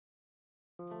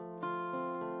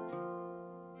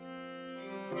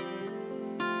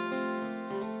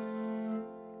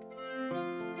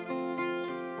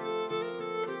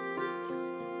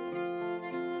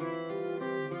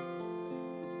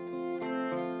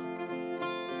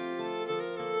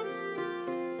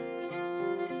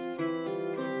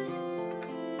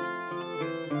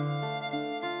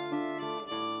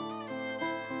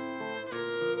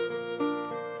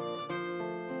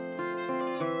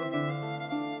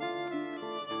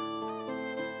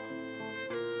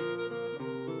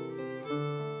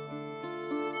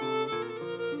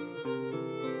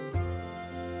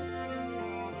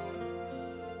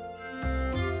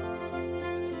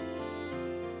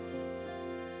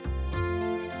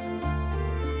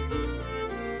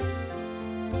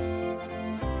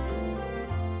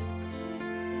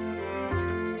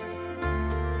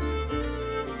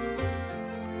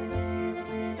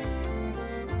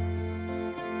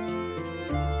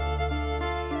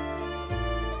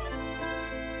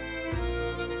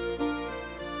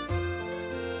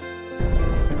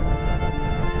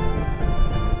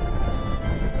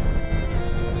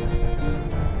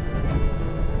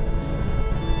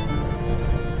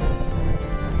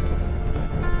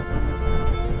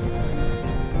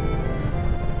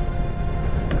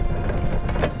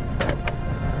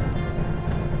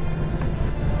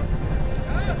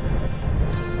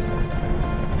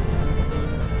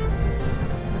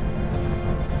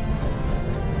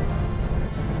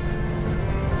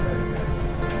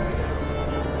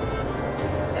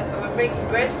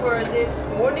this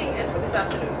morning and for this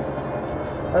afternoon.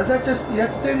 Oh, is that just, you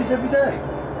have to do this every day?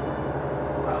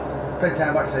 Well, Depends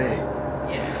how much they eat.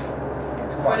 yeah.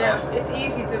 It's For quite now, nice. it's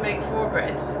easy to make 4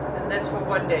 breads, and that's for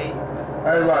one day.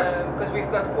 Oh, right. Because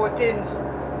we've got 4 tins, so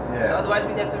Yeah. otherwise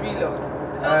we'd have to reload.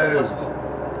 It's also possible.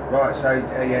 Right, so,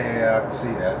 yeah, I can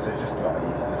see that. So it's just a lot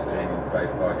easier just doing it day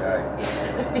by day.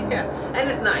 Yeah, and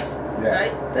it's nice, Yeah.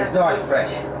 right? It's nice,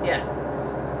 fresh. Yeah.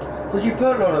 Because you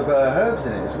put a lot of herbs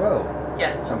in it as well.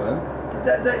 Yeah. Some of them.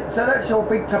 So that's your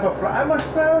big tub of flour. How much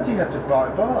flour do you have to buy?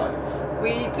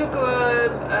 We took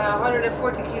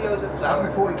 140 kilos of flour.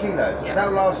 140 kilos? Yeah.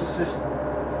 That'll last us just...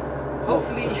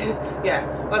 Hopefully, yeah.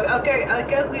 But I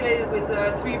calculated with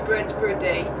 3 breads per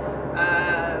day.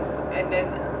 And then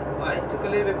I took a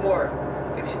little bit more.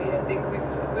 Actually, I think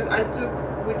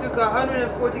we took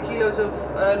 140 kilos of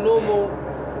normal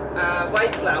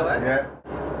white flour. Yeah.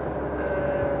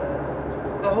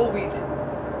 The whole wheat.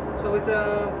 So with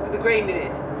the grain in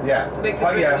it. Yeah. To make the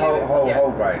grain. Yeah,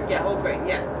 whole grain. Yeah, whole grain.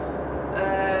 Yeah.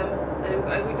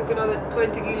 And we took another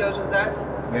 20 kilos of that.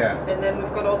 Yeah. And then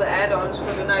we've got all the add-ons for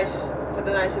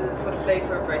the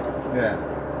flavor bread. Yeah.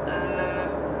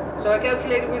 So I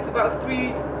calculated with about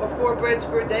 3 or 4 breads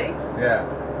per day. Yeah.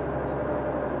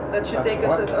 That should take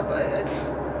us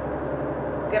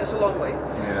get us a long way.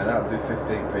 Yeah, that'll do 15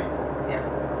 people. Yeah,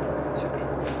 should be.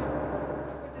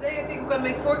 For today, I think we're gonna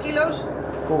make 4 kilos.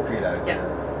 4 kilos. Yeah.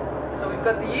 So we've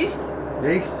got the yeast.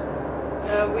 Yeast.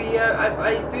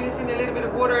 I do this in a little bit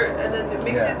of water and then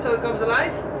mix it so it comes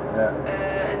alive. Yeah.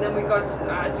 And then we got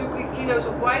 2 kilos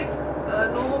of white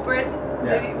normal bread.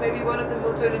 Yeah. Maybe one of them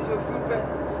will turn into a fruit bread.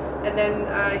 And then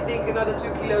I think another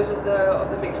 2 kilos of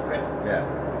the mixed bread. Yeah.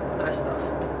 Nice stuff.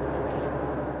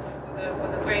 For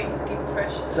the grains, to keep it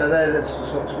fresh. So that's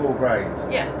sort of small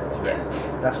grains. Yeah. Yeah.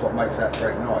 That's what makes that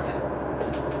bread nice.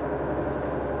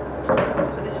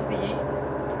 So this is the yeast.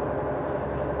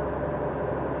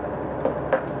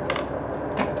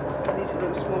 And these are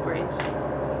those small grains.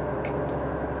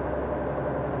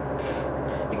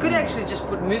 You could actually just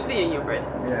put muesli in your bread.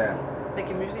 Yeah. Make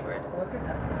a muesli bread.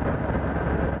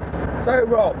 So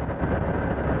Rob,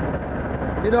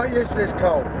 you're not used to this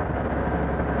cold.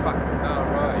 Fuck. Oh,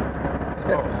 right.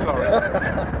 Oh, sorry.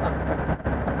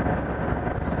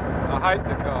 I hate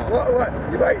the cold. What?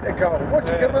 You hate the cold. What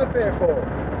did you come up here for?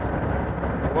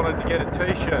 I wanted to get a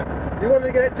t-shirt. You wanted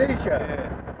to get a t-shirt? Yeah.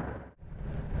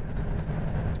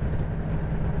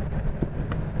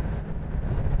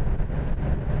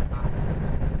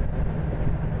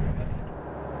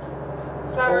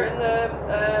 Flour and the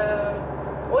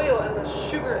oil and the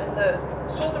sugar and the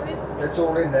salt are in. It's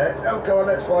all in there. Oh, come on,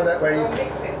 let's find out where you... I'll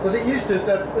mix it. Because it used to...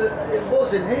 it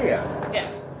was in here. Yeah.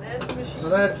 There's the machine.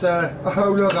 Well, that's...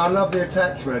 oh, look, I love the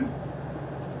attachment.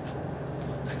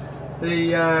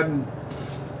 The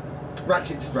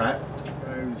ratchet strap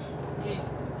goes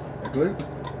Yeast. a glue.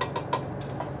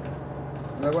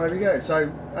 And away we go. So,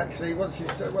 actually, once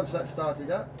that's started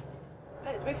up...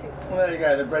 Hey, it's mixing. Well, there you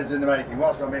go, the bread's in the making.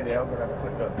 Whilst I'm in there, I'm going to have a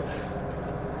quick look.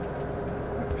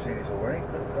 I've seen this already.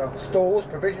 Stores,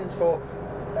 provisions for...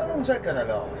 How long is that going to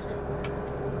last?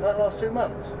 That'll last 2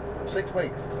 months? 6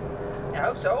 weeks? I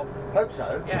hope so. Hope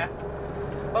so. Yeah.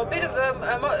 Well, a bit of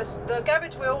the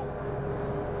cabbage will.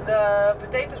 The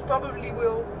potatoes probably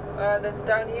will. There's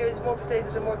down here is more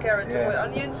potatoes and more carrots and more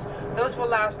onions. Those will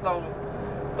last long.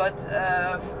 But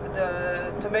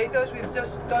the tomatoes, we've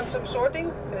just done some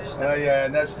sorting. Oh yeah,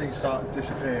 and those things start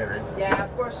disappearing. Yeah,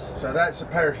 of course. So that's the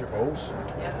perishables.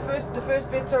 Yeah, the first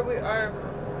bits are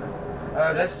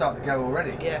they start to go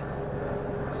already. Yeah.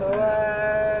 So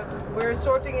we're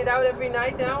sorting it out every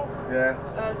night now. Yeah.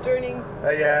 Turning.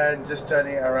 Yeah, and just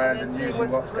turning it around and see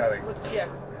using what's going. Yeah.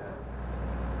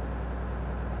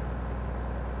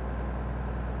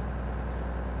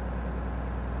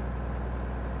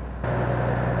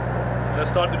 Let's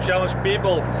start to challenge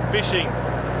people fishing.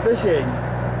 Fishing?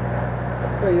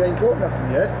 Well, you ain't caught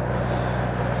nothing yet.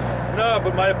 No,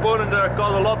 but my opponent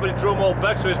caught a lot, but he threw them all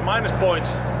back, so he's minus points.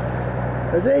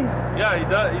 Has he? Yeah,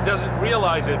 he doesn't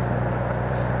realize it.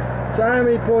 So how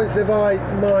many points have I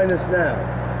minus now?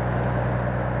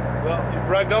 Well, you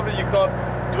bragged up that you caught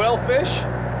 12 fish,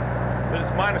 but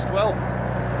it's minus 12.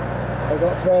 I've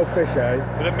got 12 fish, eh?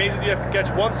 But it means that you have to catch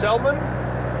 1 salmon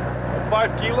of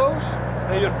 5 kilos,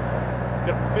 and you have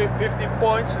 15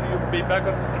 points, and you'll be back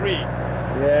on 3.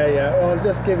 Yeah. Well, I'm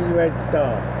just giving you a head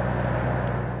start.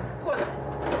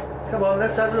 Come on,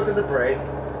 let's have a look at the bread.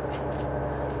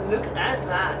 Look at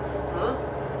that, huh?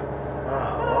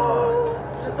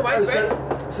 Oh, That's a white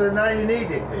bread. So now you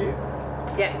need it, do you?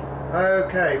 Yeah.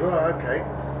 Okay, well, okay.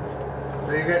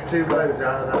 So you get 2 loaves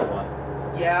out of that one.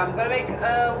 Yeah, I'm gonna make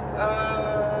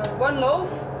 1 loaf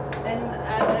and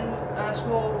then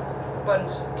small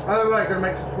buns. Oh right, gonna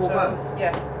make some small buns.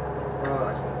 Yeah.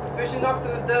 Right. First you knock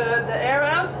the air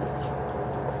out.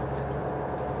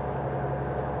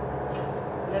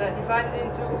 Then I divide it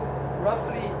into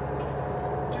roughly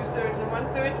 2/3 and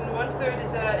 1/3, and 1/3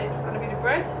 is going to be the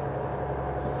bread.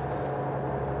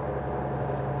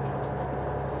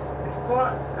 It's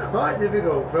quite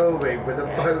difficult filming with the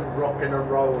boat rocking and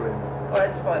rolling. Oh,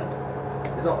 it's fun.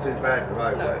 It's not too bad at the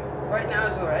moment. No, right now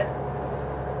it's alright.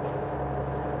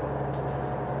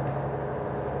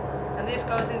 And this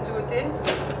goes into a tin.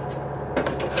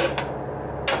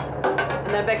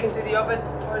 And then back into the oven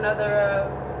for another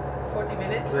 40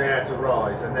 minutes. So you had to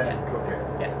rise and then cook it.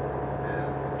 Yeah.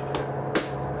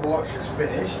 Watch is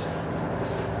finished.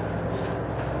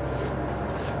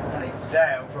 And it's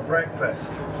down for breakfast.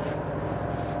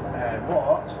 And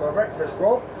what's for breakfast,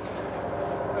 Rob?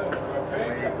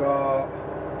 We've got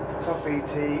coffee,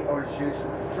 tea, orange juice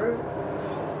and fruit.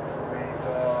 We've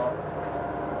got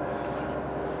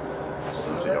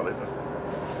Something Oliver.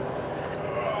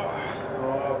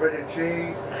 bread and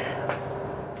cheese.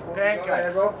 What have you got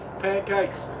there, Pancakes. Rob?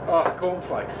 Pancakes. Oh,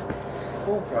 cornflakes.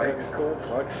 Cornflakes.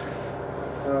 Cornflakes.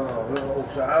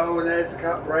 Oh, and there's the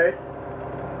cut bread.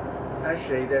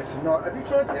 Actually, there's some nice. Have you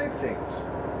tried the egg things?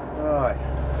 Right.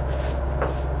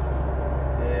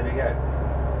 There we go.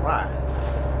 That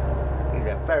is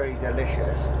a very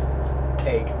delicious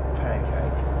egg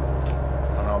pancake.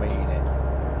 And I'm eating it.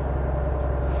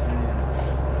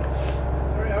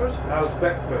 How's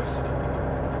breakfast?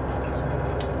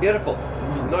 Beautiful.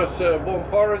 Nice warm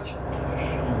porridge.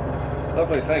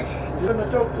 Lovely, thanks. You done a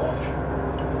dog wash?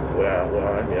 Well,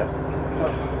 I am, yeah.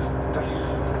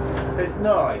 It's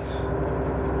nice.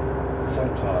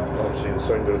 Sometimes. I'll see the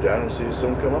sun go down and see the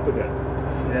sun come up again.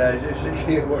 Yeah,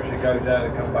 you watch it go down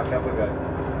and come back up again. A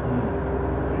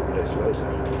few minutes later.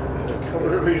 What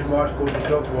was the reason why it's called the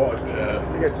dog watch?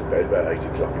 If you get to bed about 8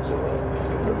 o'clock, it's alright.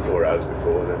 Got 4 hours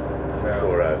before, then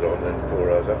 4 hours on, then 4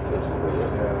 hours afterwards.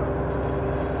 Yeah.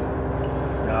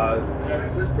 No.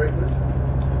 Breakfast.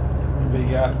 The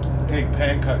egg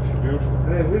pancakes are beautiful.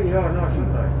 They really are nice,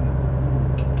 aren't they?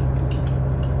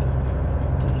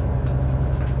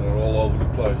 They're all over the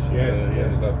place. Yeah, He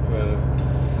ended up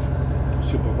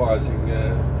supervising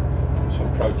some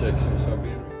projects in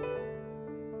Serbia.